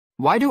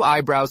Why do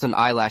eyebrows and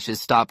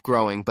eyelashes stop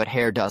growing but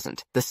hair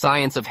doesn't? The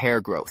science of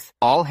hair growth.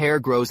 All hair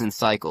grows in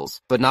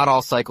cycles, but not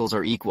all cycles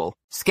are equal.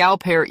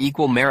 Scalp hair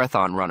equal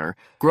marathon runner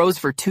grows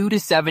for 2 to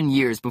 7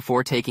 years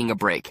before taking a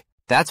break.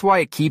 That's why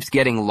it keeps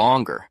getting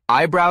longer.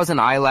 Eyebrows and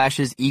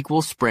eyelashes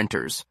equal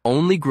sprinters,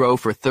 only grow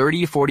for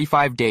 30 to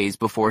 45 days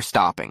before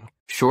stopping.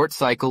 Short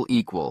cycle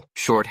equal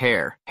short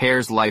hair.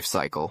 Hair's life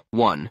cycle.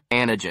 1.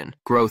 Anagen,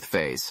 growth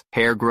phase.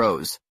 Hair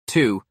grows.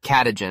 2.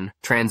 Catagen,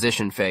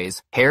 transition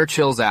phase. Hair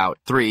chills out.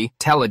 3.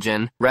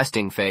 Telogen,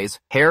 resting phase.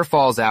 Hair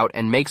falls out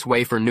and makes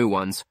way for new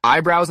ones.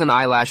 Eyebrows and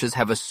eyelashes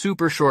have a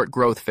super short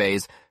growth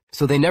phase,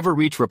 so they never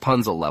reach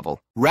Rapunzel level.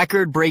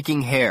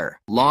 Record-breaking hair.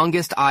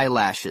 Longest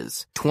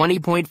eyelashes.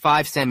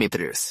 20.5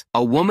 centimeters.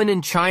 A woman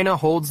in China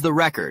holds the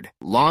record.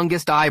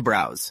 Longest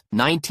eyebrows.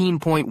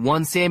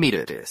 19.1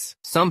 centimeters.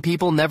 Some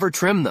people never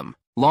trim them.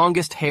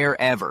 Longest hair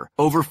ever.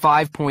 Over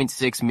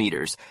 5.6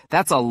 meters.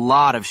 That's a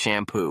lot of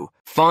shampoo.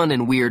 Fun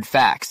and weird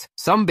facts.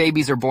 Some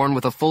babies are born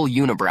with a full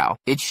unibrow.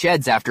 It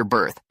sheds after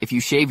birth. If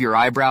you shave your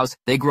eyebrows,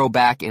 they grow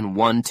back in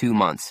 1-2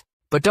 months.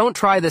 But don't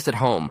try this at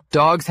home.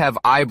 Dogs have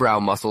eyebrow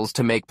muscles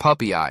to make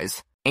puppy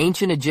eyes.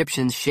 Ancient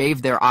Egyptians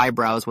shaved their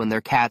eyebrows when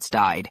their cats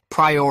died.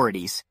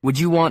 Priorities. Would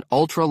you want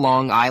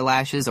ultra-long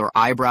eyelashes or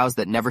eyebrows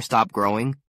that never stop growing?